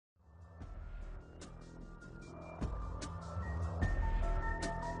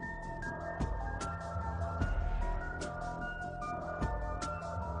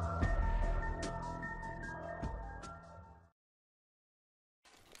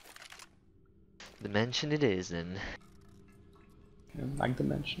The mansion it is then. Yeah, like the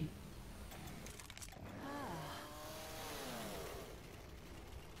mansion.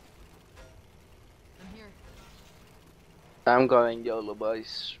 I'm here. I'm going YOLO,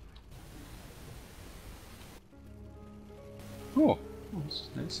 boys. Oh, that's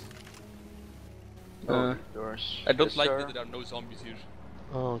nice. Doors. I don't Yes, like sir. that there are no zombies here.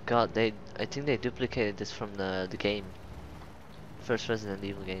 Oh god, I think they duplicated this from the game. First Resident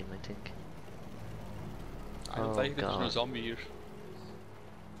Evil game, I think. I don't Oh, like that there's no God. zombie here.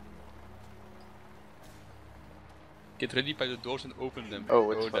 Get ready by the doors and open them. Oh,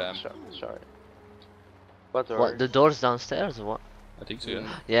 it's damn. sorry. What doors? What, the doors downstairs or what? I think so,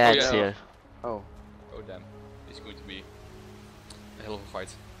 yeah. Yeah, Oh, it's yeah. here. Oh. Oh damn. It's going to be a hell of a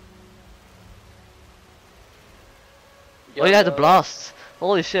fight. Oh yeah, the blast!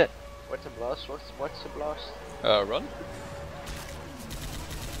 Holy shit! What's a blast? What's a blast? Run?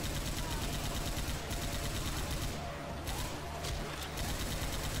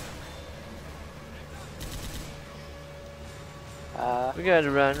 We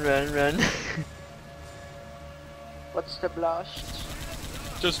gotta run. What's the blast?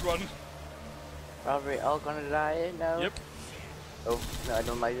 Just run. Are we all gonna die now? Yep. Oh, no, I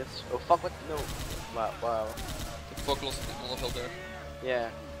don't like this. Oh, fuck, what? No. Wow. The fuck lost all of there. Yeah.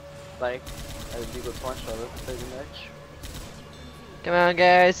 Like, a legal one shot pretty much. Come on,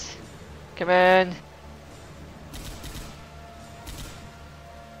 guys! Come on!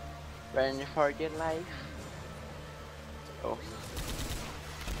 Run for your life. Oh.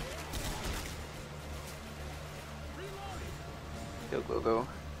 Go.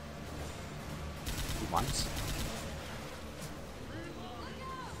 Once.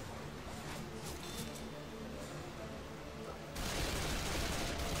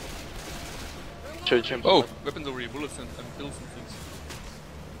 Jump Oh, on weapons over here, bullets and pills and things.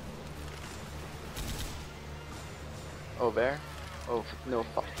 Oh, there? Oh, no,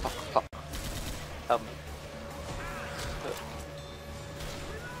 fuck.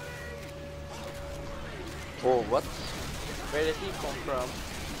 Oh, what? Where did he come from?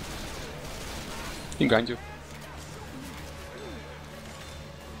 Behind you.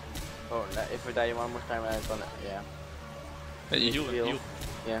 Oh, no, if we die one more time, I'm gonna, yeah. Hey, you heal.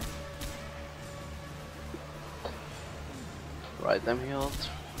 Yeah. Right, I'm healed.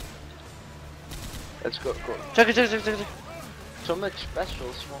 Let's go. Check it! So much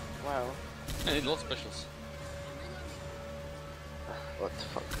specials, wow. I need a lot of specials. What the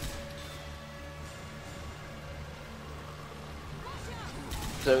fuck?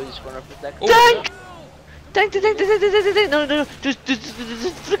 So he's gonna protect. Oh, Tank! Tank! No, just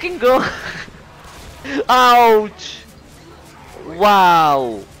freaking go! Ouch!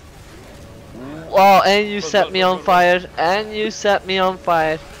 Wow! Oh, and you set me on fire,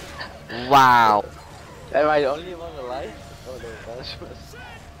 Wow! Am I the only one alive? Oh no, that's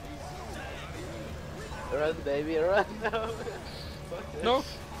Run, baby, run! No! Fuck this. No!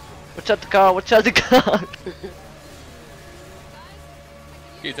 Watch out the car!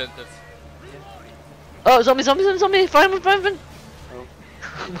 Okay, that's... Oh, zombie! Fireman! Oh.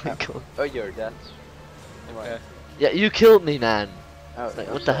 Oh my god. Oh, you're dead. Okay. Yeah, you killed me, man. Oh, Like,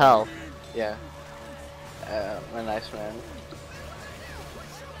 I'm what the sorry. hell? Yeah. A nice man.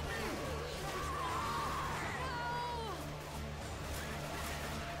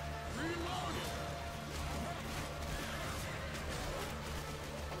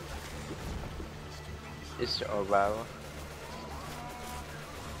 It's wow.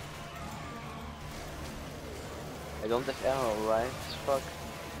 I don't have ammo, right? Fuck.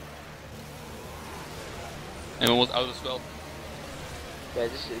 I'm almost out as well. Yeah,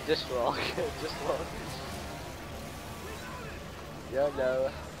 just walk. Just walk. Yeah, no.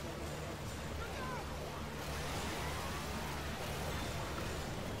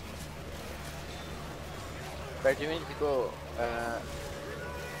 Where do you need to go?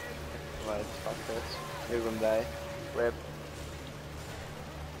 Right, fuck that. You're gonna die. Rip.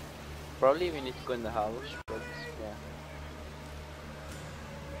 Probably we need to go in the house, but yeah.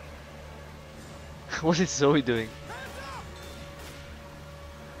 What is Zoe doing?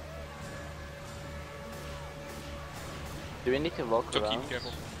 Do we need to walk So around? keep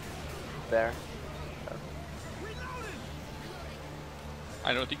careful. There.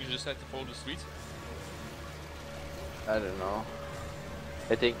 I don't think you just had to follow the street. I don't know.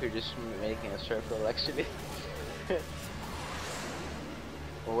 I think we're just making a circle actually.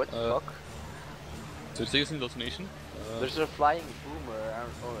 Oh, what the fuck? So take us in destination. There's a flying boomer.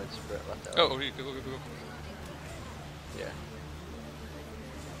 Oh, it's what the Oh, here, go. Yeah.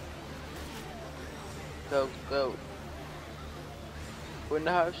 Go. Go in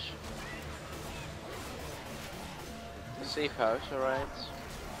the house. A safe house, alright.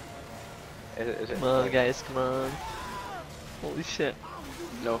 Is it Come on, like- guys, come on. Holy shit.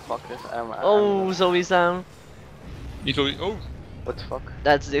 No, fuck it. Oh, Zoe's down. He's going. Oh, What the fuck?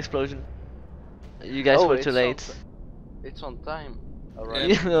 That's the explosion. You guys Oh, were it's too on late. It's on time. Yeah.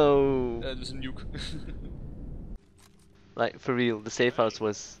 Alright. No. there's a nuke. Like, for real, the safe house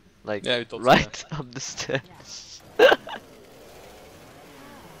was, like, Yeah, we thought so, right up the stairs.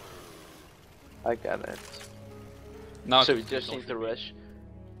 I got it. Now So I we can just control need to for me.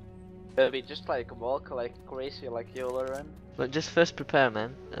 rush. We just like walk like crazy, like YOLO run. But just first prepare,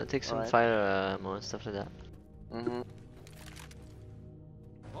 man. Take some Alright. fire ammo and stuff like that. Mm-hmm.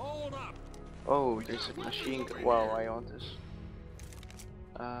 Oh, there's a machine gun. Wow, I want this.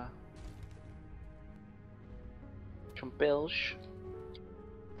 Some pills.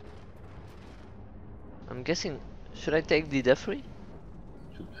 I'm guessing, should I take the Defree?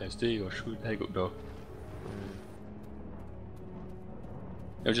 Should I stay or should I go? No.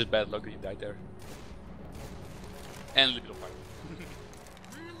 It was just bad luck that you died there. And a little bit of fire.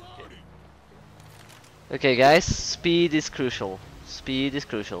 Okay, guys, speed is crucial. Speed is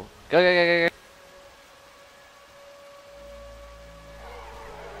crucial. Go, go, go, go, go.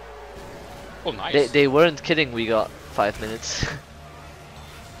 Oh, nice. They weren't kidding, we got 5 minutes.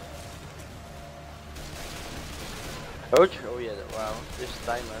 Oh yeah, wow. This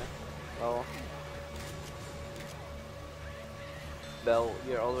timer. Well. Well,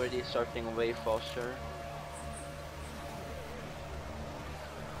 you're already starting way faster.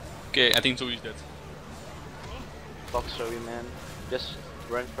 Okay, I think Zoe's dead. Fuck sorry man. Just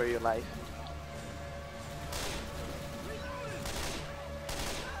run for your life.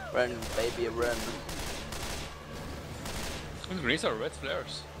 Run baby run. And the grenades are red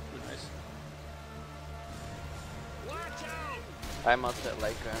flares. Really nice. I'm at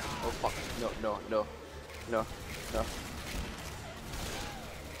like oh fuck. No.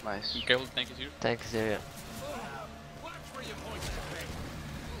 Nice. Be careful, the tank is here. Tank is here, yeah.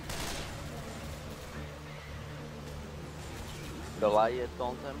 Goliath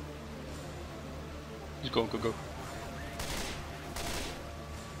on him. Just go, go, go.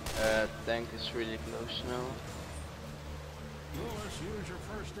 Tank is really close now. Use your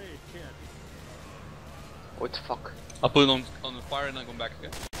first aid kit. What the fuck? I'll put it on the fire and then come back, okay?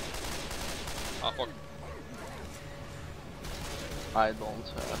 Ah, fuck. I don't.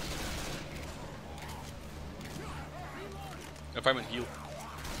 If I'm in heal,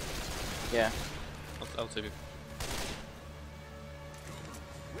 Yeah. I'll save you.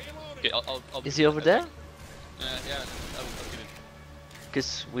 Okay, I'll Is he over there? Yeah, I'll get it.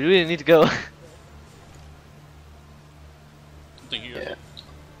 Because we really need to go. Something here. Yeah.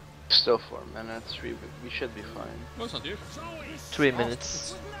 Still 4 minutes. We should be fine. No, it's not here. 3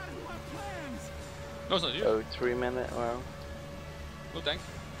 minutes. No, it's not here. Oh, 3 minutes. Well, No tank.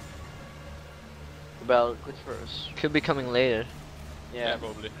 well, good for us. Could be coming later. Yeah, Yeah.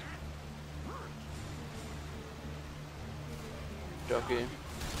 probably. Jockey.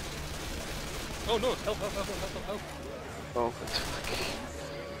 Oh no, help. Oh, what the fuck?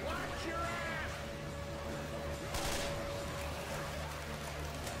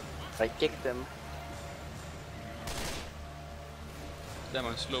 I kicked him. Damn,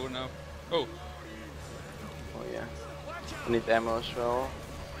 I'm slower now. Oh, Oh yeah. I need ammo as well.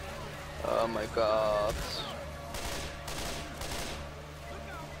 Oh my god.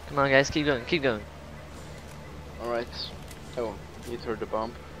 Come on, guys, keep going, keep going. Alright. Oh, you threw the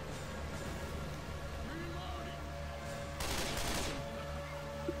bomb.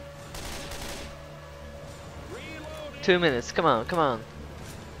 Reloading. 2 minutes, come on, come on.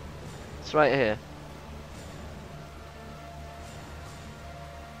 It's right here.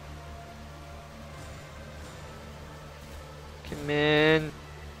 Come in.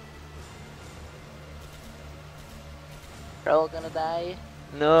 We're all gonna die.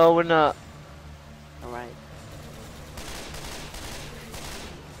 No, we're not. Alright.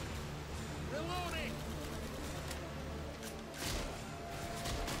 Reloading.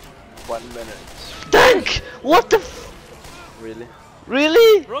 1 minute. Tank! What the f— Really?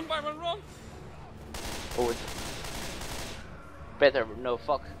 Really? run, Byron, run! Oh, it's better. No,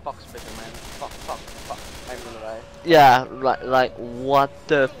 fuck's better, man. Fuck. I'm gonna die. Yeah, like what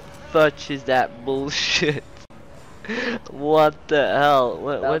the fudge is that bullshit? What the hell?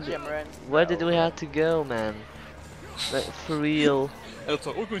 Belgium, run. Where did we Okay. have to go, man? Like, for real? And I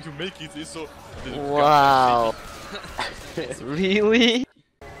thought, we're going to make it, so... Wow. Really?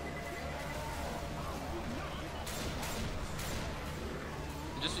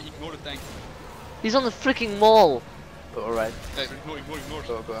 Just ignore the tank. He's on the freaking mall. Alright. Ignore.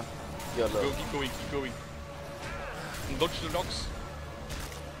 Go. Go, YOLO. keep going. Dodge the dogs.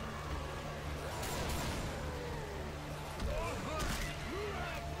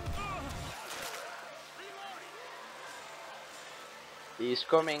 He's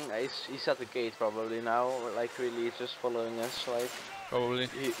coming. He's at the gate probably now. Like really, he's just following us. Like Probably.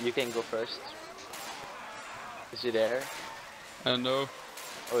 you can go first. Is he there? I don't know.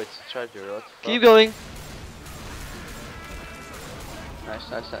 Oh, it's a charger. What? the Keep fuck? going. Nice,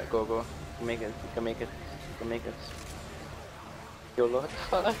 nice, nice. Go, go. You can make it. You can make it. You can make it. Yo, what the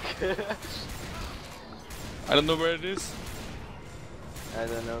fuck? I don't know where it is. I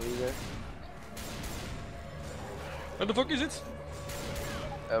don't know either. Where the fuck is it?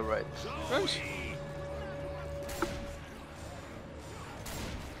 Alright. Nice.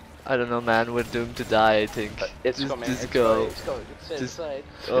 I don't know, man. We're doomed to die. I think. It's Just- coming. just It's go. coming. It's coming. It's Just- inside.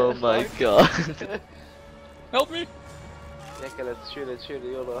 Oh my Fuck. god. Help me! Yeah, okay, let's shoot it. Shoot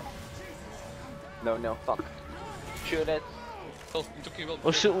it, YOLO. No, no, fuck. Shoot it. Oh, I'm talking about.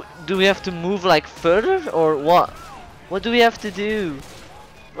 Or do we have to move like further or what? What do we have to do?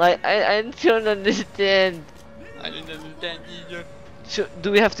 Like I don't understand. I don't understand either.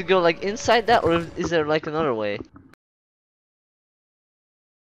 Do we have to go like inside that, or is there like another way?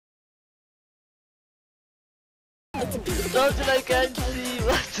 Something I can't see.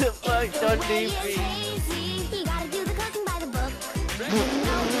 What the fuck? Don't leave me.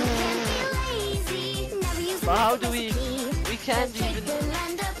 But how do we? We can't even.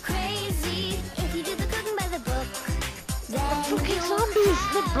 Fucking zombies!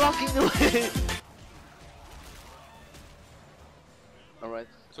 They're blocking the way. Alright.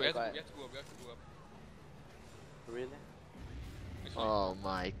 So we have to bye. go up, we have to go up. Really? Actually, Oh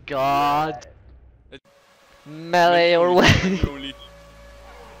my god. Melee or way. slowly.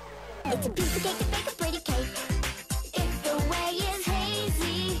 It's a piece of cake to bake a pretty cake. If the way is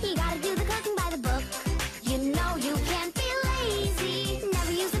hazy, you gotta do the cooking by the book. You know you can't be lazy.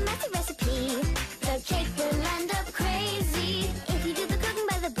 Never use a messy recipe. The cake will end up crazy. If you do the cooking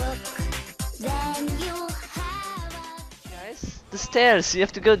by the book, then you'll have a... Guys, the stairs. You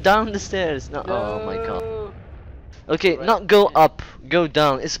have to go down the stairs. No. Oh my god. No. Okay, Right, not go yeah. up. Go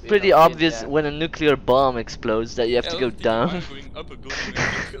down. It's We pretty don't need obvious that. when a nuclear bomb explodes that you have Yeah, to I go was thinking down. I'm going up a building and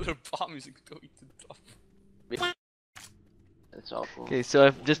the killer bomb is going to the top. It's awful. Okay, so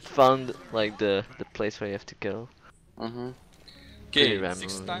I've just found like the place where you have to go. Mm-hmm. Pretty Okay, 6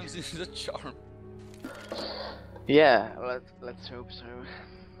 randomly. times is the charm. Yeah, let's hope so.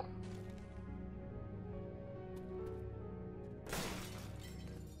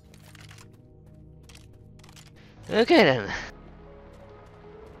 Okay then.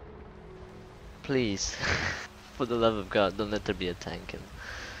 Please, for the love of God, don't let there be a tank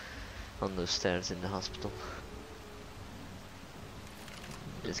on those stairs in the hospital.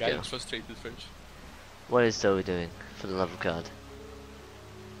 The Just guy go. is frustrated French. What is Zoe doing? For the love of God.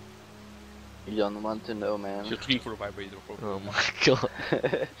 You don't want to know, man. She's looking for a vibrator. Probably. Oh my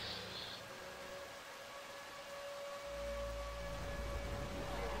god.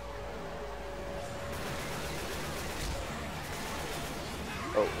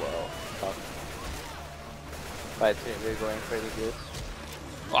 Oh wow. Fuck. Right, we're going pretty good.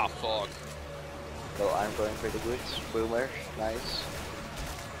 Ah, fuck. So I'm going pretty good. Boomer, nice.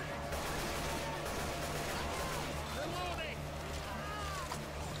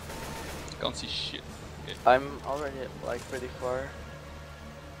 Can't see shit. Okay, I'm already like pretty far.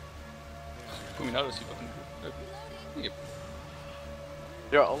 coming out, let's see if I can do it. Yep.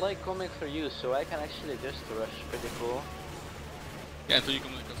 They're all like coming for you, so I can actually just rush. Pretty cool. Yeah, until you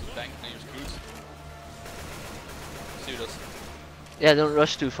come across the tank and you're screwed. See what else. Yeah, don't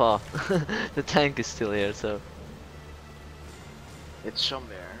rush too far. The tank is still here, so. It's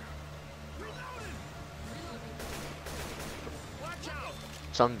somewhere.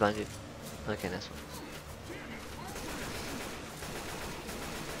 Something behind you. Okay, nice one.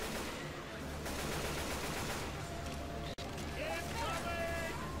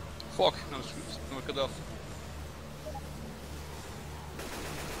 Fuck, no screws. No, cut off.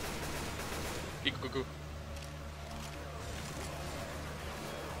 Okay, go, go, go.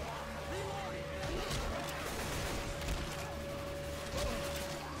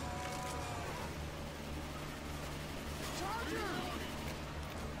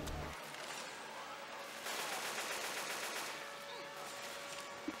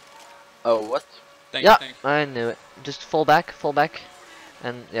 Oh, what? Tank, Yeah, tank. I knew it. Just fall back,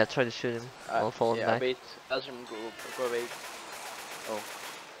 and yeah, try to shoot him while falling yeah, back. wait. As him go away. Oh.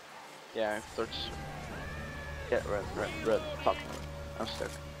 Yeah, torch. Yeah, red. Fuck me. I'm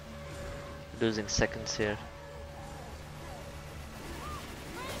stuck. Losing seconds here.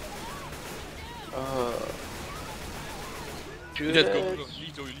 Shoot Dead, it. go.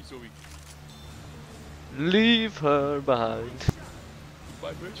 Leave Zoe, leave Zoe. Leave her behind.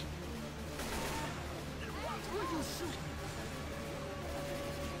 Goodbye, bridge.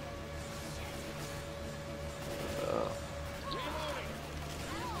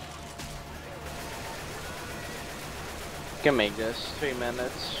 Can make this 3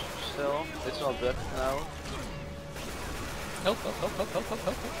 minutes still. It's not bugged now. Help, help, help, help, help, help,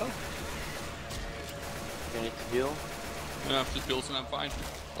 help, help, help. You need to heal. I have 2 pills and I'm fine.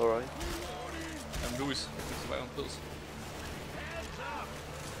 Alright. I'm Louis. I can survive on pills.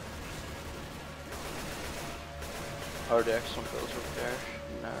 Are there some pills over there?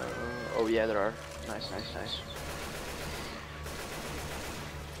 No. Oh yeah, there are. Nice, nice, nice.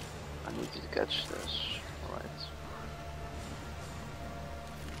 I need to catch this. Alright.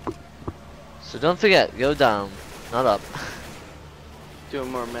 So don't forget, go down, not up. 2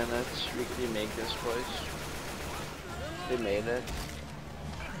 more minutes. We make this, boys. We made it.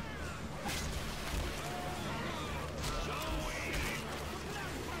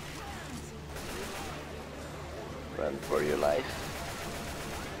 Run for your life.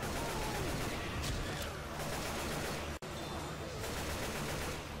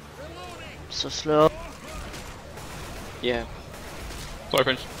 So slow. Yeah. Sorry,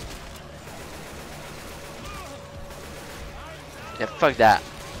 French. Yeah, fuck that.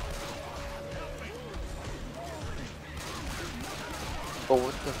 Oh,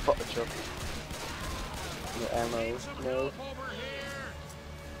 what the fuck, Chuck? No ammo, no.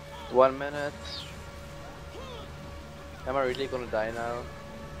 1 minute. Am I really gonna die now?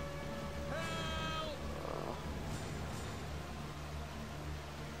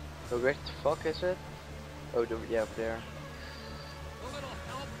 Oh, where the fuck is it? Oh, yeah, up there.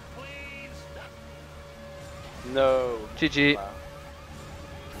 No. GG. Wow.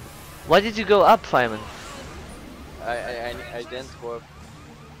 Why did you go up, Fireman? I didn't go.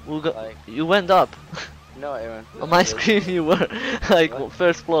 We'll go Like- you went up. No, I went. On my screen you were like What?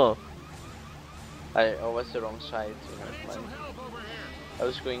 first floor. I was the wrong side. So never mind. I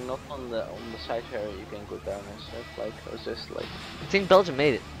was going not on the side where you can go down and stuff. Like I was just like. I think Belgium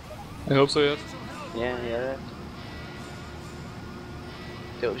made it. I hope so, yes. Yeah.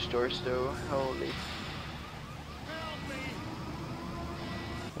 Those doors though, holy.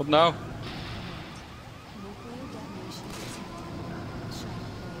 What now?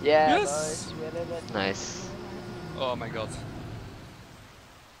 Yeah, Yes! boys, we did it. Nice. Oh my god.